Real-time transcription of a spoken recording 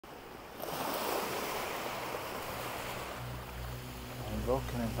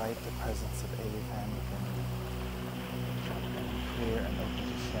invoke and invite the presence of Aéluph'an within me. And I'm clear and open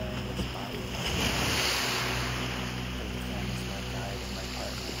to sharing this body. Aéluph'an is my guide and my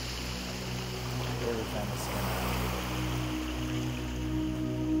partner. Aéluph'an is here now.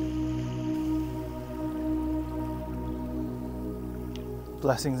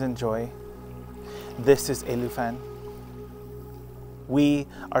 Blessings and joy. This is Aéluph'an. We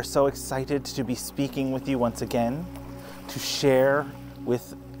are so excited to be speaking with you once again, to share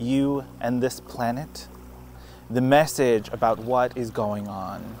with you and this planet the message about what is going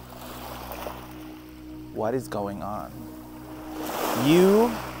on. What is going on?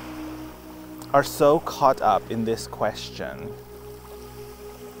 You are so caught up in this question,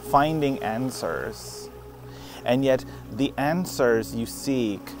 finding answers, and yet the answers you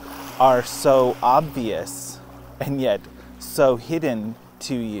seek are so obvious and yet so hidden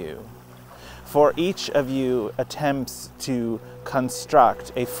to you. For each of you attempts to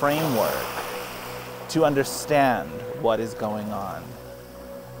construct a framework to understand what is going on.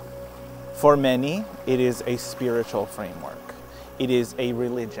 For many, it is a spiritual framework. It is a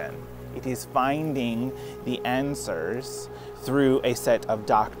religion. It is finding the answers through a set of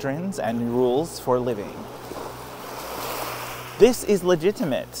doctrines and rules for living. This is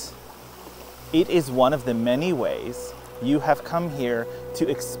legitimate. It is one of the many ways you have come here to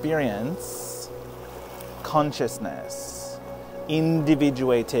experience consciousness,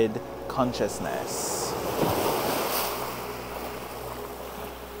 individuated consciousness.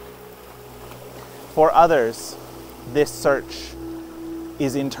 For others, this search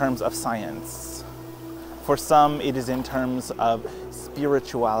is in terms of science. For some, it is in terms of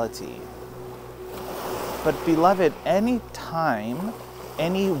spirituality. But beloved, any time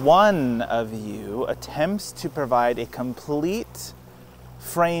any one of you attempts to provide a complete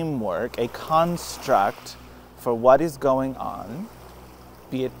framework, a construct for what is going on,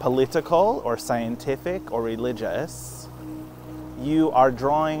 be it political or scientific or religious, you are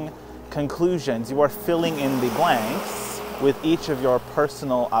drawing conclusions, you are filling in the blanks with each of your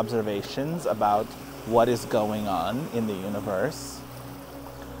personal observations about what is going on in the universe.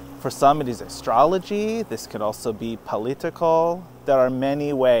 For some, it is astrology. This could also be political. There are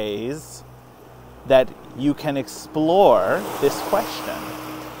many ways that you can explore this question.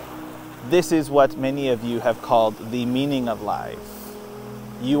 This is what many of you have called the meaning of life.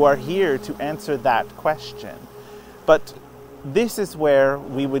 You are here to answer that question. But this is where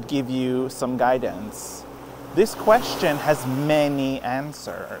we would give you some guidance. This question has many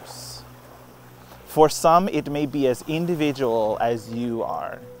answers. For some, it may be as individual as you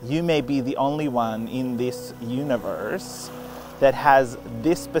are. You may be the only one in this universe that has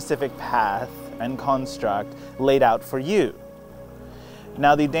this specific path and construct laid out for you.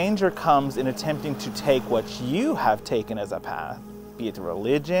 Now, the danger comes in attempting to take what you have taken as a path, be it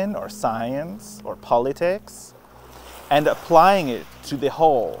religion or science or politics, and applying it to the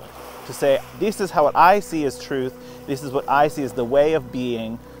whole, to say, this is how what I see as truth, this is what I see as the way of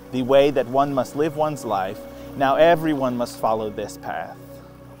being, the way that one must live one's life. Now everyone must follow this path.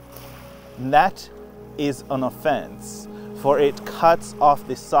 And that is an offense, for it cuts off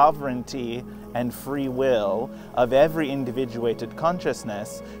the sovereignty and free will of every individuated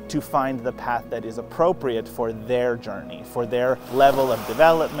consciousness to find the path that is appropriate for their journey, for their level of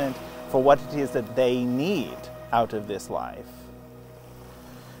development, for what it is that they need out of this life.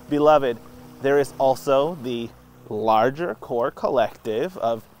 Beloved, there is also the larger core collective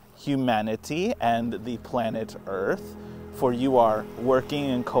of humanity and the planet Earth, for you are working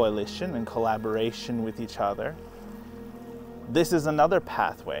in coalition and collaboration with each other. This is another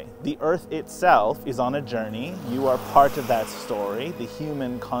pathway. The Earth itself is on a journey. You are part of that story. The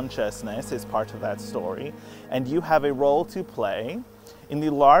human consciousness is part of that story. And you have a role to play in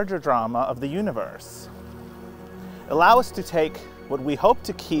the larger drama of the universe. Allow us to take what we hope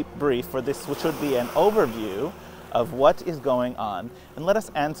to keep brief for this, which would be an overview of what is going on, and let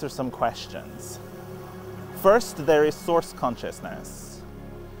us answer some questions. First, there is source consciousness.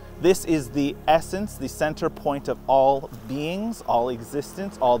 This is the essence, the center point of all beings, all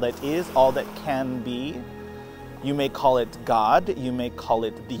existence, all that is, all that can be. You may call it God, you may call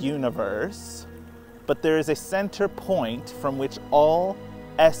it the universe, but there is a center point from which all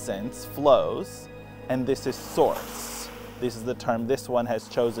essence flows, and this is source. This is the term this one has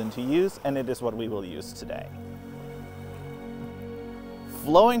chosen to use, and it is what we will use today.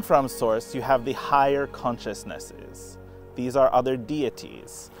 Flowing from source, you have the higher consciousnesses. These are other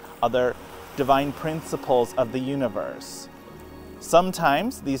deities, other divine principles of the universe.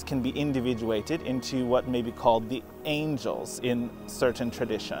 Sometimes these can be individuated into what may be called the angels in certain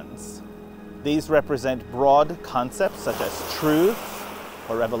traditions. These represent broad concepts such as truth,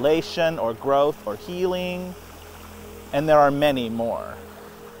 or revelation, or growth, or healing, and there are many more.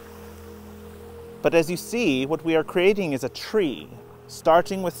 But as you see, what we are creating is a tree,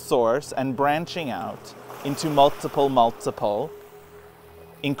 starting with source and branching out into multiple,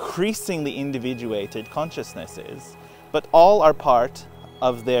 increasingly individuated consciousnesses, but all are part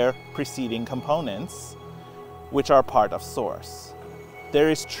of their preceding components, which are part of source.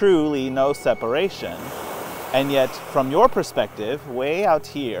 There is truly no separation, and yet from your perspective, way out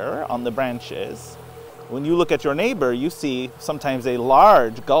here on the branches, when you look at your neighbor, you see sometimes a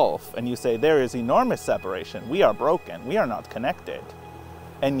large gulf, and you say, there is enormous separation. We are broken. We are not connected.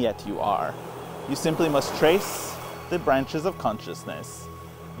 And yet you are. You simply must trace the branches of consciousness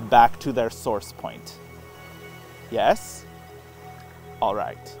back to their source point. Yes? All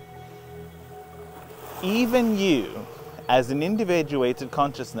right. Even you, as an individuated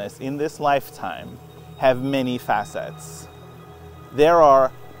consciousness in this lifetime, have many facets. There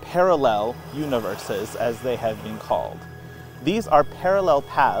are parallel universes, as they have been called. These are parallel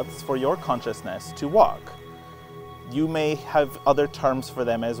paths for your consciousness to walk. You may have other terms for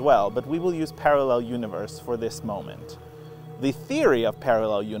them as well, but we will use parallel universe for this moment. The theory of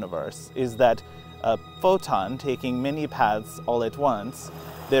parallel universe is that a photon taking many paths all at once,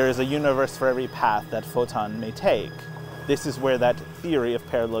 there is a universe for every path that photon may take. This is where that theory of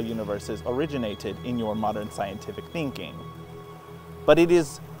parallel universes originated in your modern scientific thinking. But it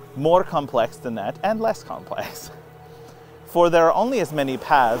is more complex than that, and less complex. For there are only as many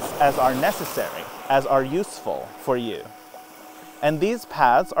paths as are necessary, as are useful for you. And these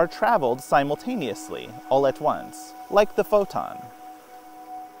paths are traveled simultaneously, all at once, like the photon.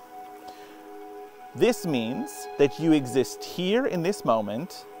 This means that you exist here in this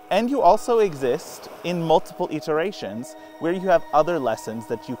moment, and you also exist in multiple iterations where you have other lessons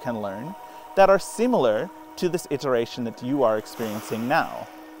that you can learn that are similar to this iteration that you are experiencing now.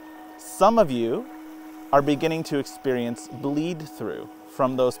 Some of you are beginning to experience bleed-through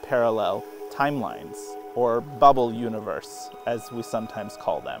from those parallel timelines, or bubble universe, as we sometimes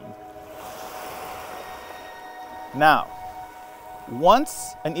call them. Now,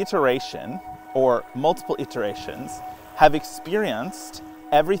 once an iteration, or multiple iterations, have experienced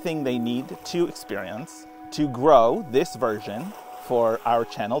everything they need to experience to grow this version for our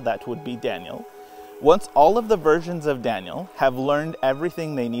channel, that would be Daniel. Once all of the versions of Daniel have learned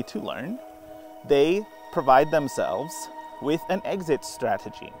everything they need to learn, they provide themselves with an exit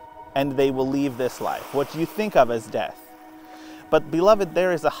strategy, and they will leave this life, what you think of as death. But beloved,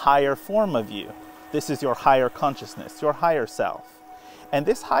 there is a higher form of you. This is your higher consciousness, your higher self. And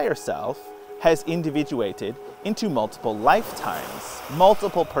this higher self has individuated into multiple lifetimes,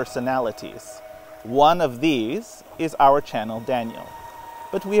 multiple personalities. One of these is our channel, Daniel.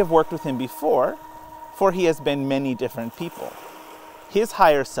 But we have worked with him before, for he has been many different people. His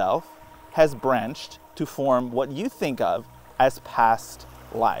higher self has branched to form what you think of as past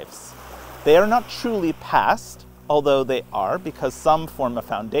lives. They are not truly past, although they are, because some form a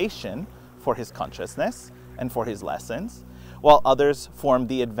foundation for his consciousness and for his lessons, while others form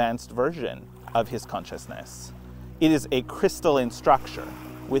the advanced version of his consciousness. It is a crystalline structure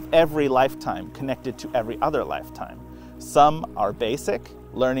with every lifetime connected to every other lifetime. Some are basic,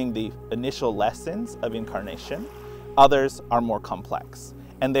 learning the initial lessons of incarnation. Others are more complex,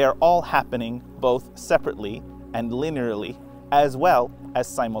 and they are all happening both separately and linearly, as well as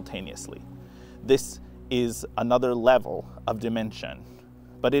simultaneously. This is another level of dimension,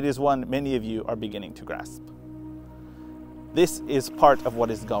 but it is one many of you are beginning to grasp. This is part of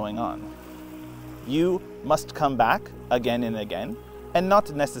what is going on. You must come back again and again, and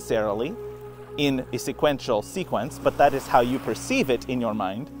not necessarily in a sequential sequence, but that is how you perceive it in your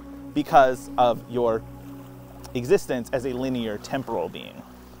mind because of your existence as a linear temporal being.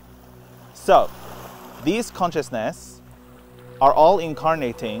 So, these consciousnesses are all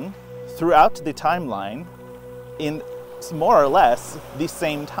incarnating throughout the timeline in more or less the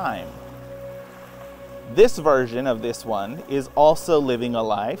same time. This version of this one is also living a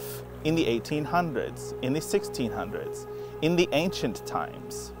life in the 1800s, in the 1600s, in the ancient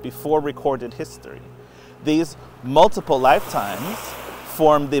times, before recorded history. These multiple lifetimes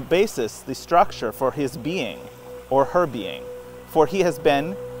form the basis, the structure for his being, or her being, for he has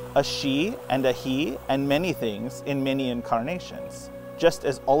been a she and a he and many things in many incarnations, just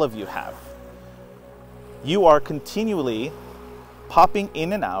as all of you have. You are continually popping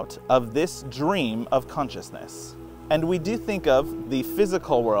in and out of this dream of consciousness. And we do think of the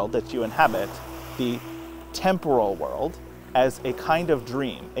physical world that you inhabit, the temporal world, as a kind of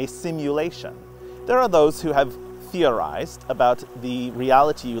dream, a simulation. There are those who have theorized about the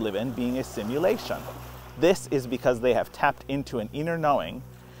reality you live in being a simulation. This is because they have tapped into an inner knowing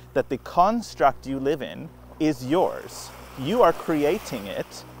that the construct you live in is yours. You are creating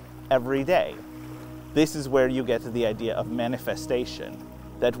it every day. This is where you get the idea of manifestation,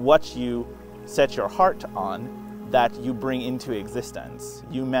 that what you set your heart on, that you bring into existence,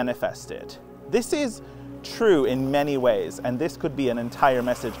 you manifest it. This is true in many ways, and this could be an entire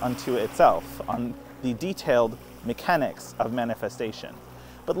message unto itself on the detailed mechanics of manifestation.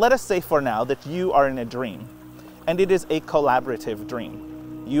 But let us say for now that you are in a dream, and it is a collaborative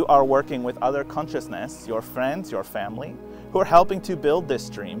dream. You are working with other consciousness, your friends, your family, who are helping to build this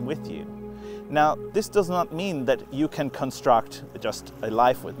dream with you. Now, this does not mean that you can construct just a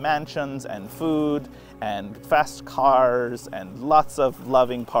life with mansions and food and fast cars and lots of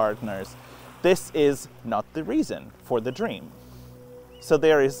loving partners. This is not the reason for the dream. So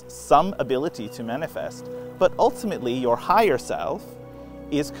there is some ability to manifest, but ultimately your higher self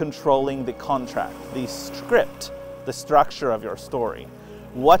is controlling the contract, the script, the structure of your story,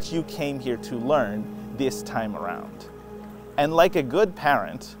 what you came here to learn this time around. And like a good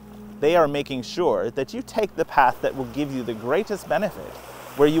parent, they are making sure that you take the path that will give you the greatest benefit,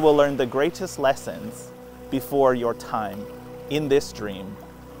 where you will learn the greatest lessons before your time in this dream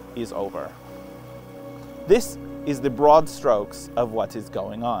is over. This is the broad strokes of what is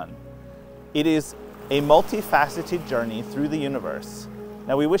going on. It is a multifaceted journey through the universe.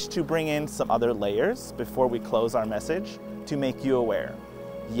 Now we wish to bring in some other layers before we close our message to make you aware.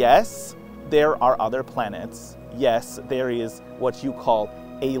 Yes, there are other planets. Yes, there is what you call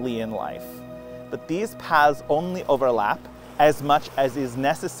alien life. But these paths only overlap as much as is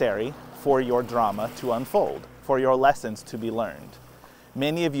necessary for your drama to unfold, for your lessons to be learned.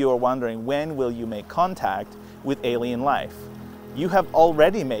 Many of you are wondering, when will you make contact with alien life? You have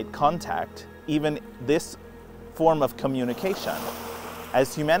already made contact, even this form of communication.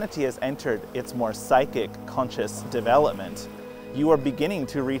 As humanity has entered its more psychic, conscious development, you are beginning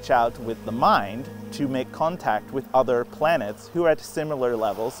to reach out with the mind to make contact with other planets who are at similar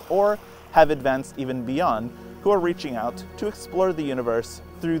levels or have advanced even beyond, who are reaching out to explore the universe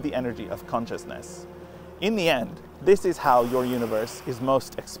through the energy of consciousness. In the end, this is how your universe is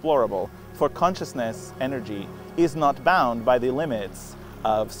most explorable, for consciousness energy is not bound by the limits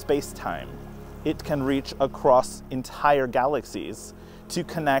of space-time. It can reach across entire galaxies to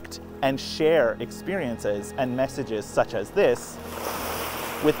connect and share experiences and messages such as this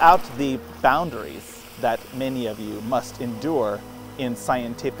without the boundaries that many of you must endure in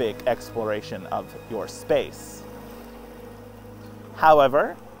scientific exploration of your space.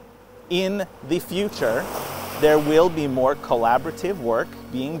 However, in the future, there will be more collaborative work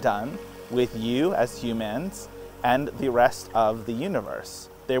being done with you as humans and the rest of the universe.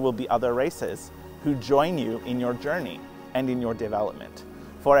 There will be other races who join you in your journey and in your development.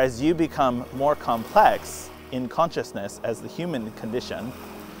 For as you become more complex in consciousness as the human condition,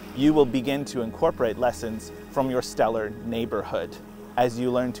 you will begin to incorporate lessons from your stellar neighborhood as you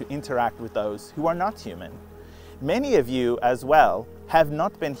learn to interact with those who are not human. Many of you as well have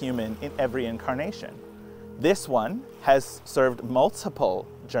not been human in every incarnation. This one has served multiple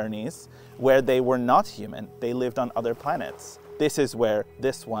journeys where they were not human. They lived on other planets. This is where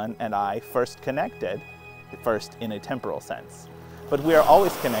this one and I first connected, first in a temporal sense. But we are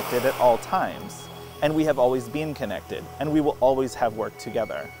always connected at all times, and we have always been connected, and we will always have worked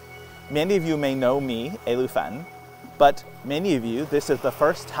together. Many of you may know me, Aéluph'an, but many of you, this is the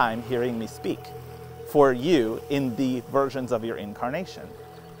first time hearing me speak for you in the versions of your incarnation.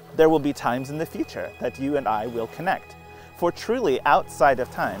 There will be times in the future that you and I will connect. For truly, outside of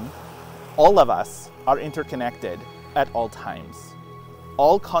time, all of us are interconnected at all times.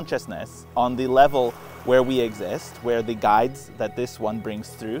 All consciousness on the level where we exist, where the guides that this one brings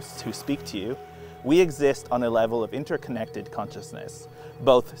through to speak to you, we exist on a level of interconnected consciousness,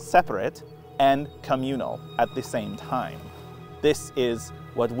 both separate and communal at the same time. This is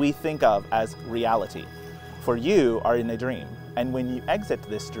what we think of as reality. For you are in a dream, and when you exit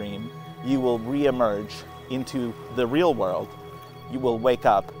this dream, you will re-emerge into the real world. You will wake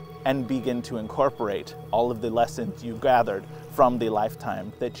up and begin to incorporate all of the lessons you gathered from the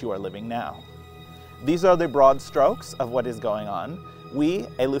lifetime that you are living now. These are the broad strokes of what is going on. We,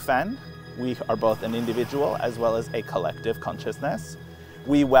 Aéluph'an, we are both an individual as well as a collective consciousness.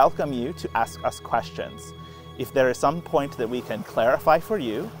 We welcome you to ask us questions. If there is some point that we can clarify for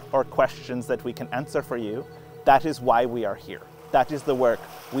you or questions that we can answer for you, that is why we are here. That is the work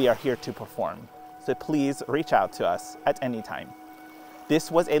we are here to perform. So please reach out to us at any time.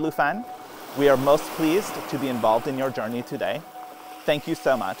 This was Aéluph'an. We are most pleased to be involved in your journey today. Thank you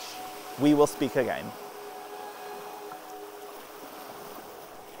so much. We will speak again.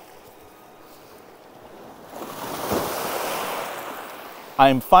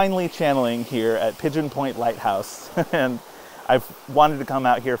 I'm finally channeling here at Pigeon Point Lighthouse, and I've wanted to come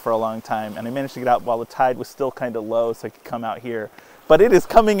out here for a long time, and I managed to get out while the tide was still kind of low so I could come out here. But it is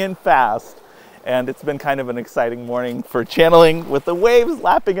coming in fast, and it's been kind of an exciting morning for channeling with the waves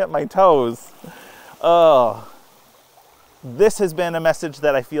lapping at my toes. Oh, this has been a message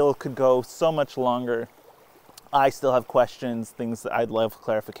that I feel could go so much longer. I still have questions, things that I'd love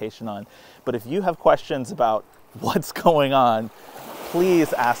clarification on. But if you have questions about what's going on,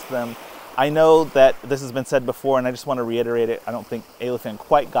 please ask them. I know that this has been said before, and I just want to reiterate it. I don't think Aéluph'an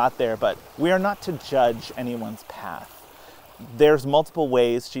quite got there, but we are not to judge anyone's path. There's multiple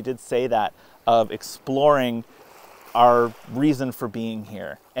ways, she did say that, of exploring our reason for being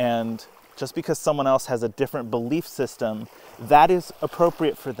here. And just because someone else has a different belief system, that is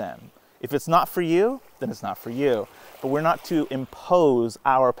appropriate for them. If it's not for you, then it's not for you. But we're not to impose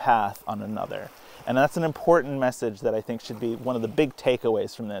our path on another. And that's an important message that I think should be one of the big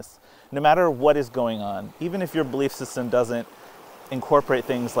takeaways from this. No matter what is going on, even if your belief system doesn't incorporate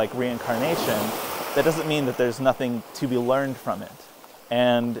things like reincarnation, that doesn't mean that there's nothing to be learned from it.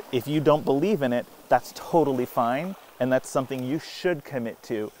 And if you don't believe in it, that's totally fine. And that's something you should commit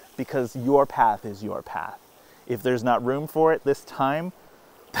to, because your path is your path. If there's not room for it this time,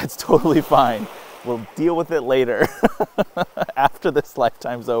 that's totally fine. We'll deal with it later. After this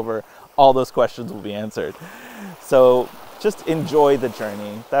lifetime's over, all those questions will be answered. So just enjoy the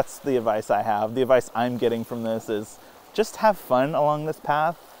journey. That's the advice I have. The advice I'm getting from this is just have fun along this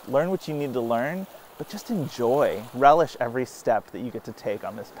path. Learn what you need to learn, but just enjoy. Relish every step that you get to take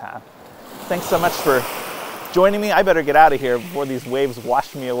on this path. Thanks so much for joining me. I better get out of here before these waves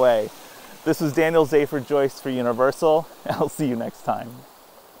wash me away. This is Daniel Zafer-Joyce for Universal. I'll see you next time.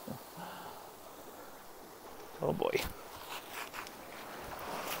 Oh boy.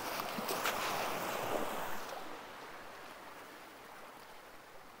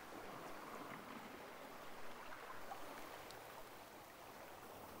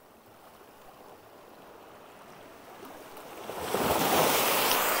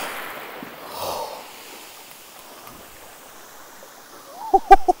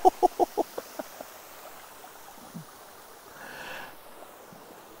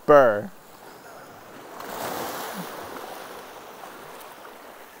 Burr.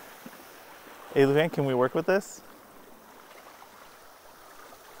 Aéluph'an, can we work with this?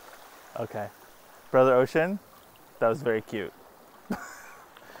 Okay. Brother Ocean, that was very cute.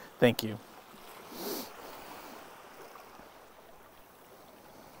 Thank you.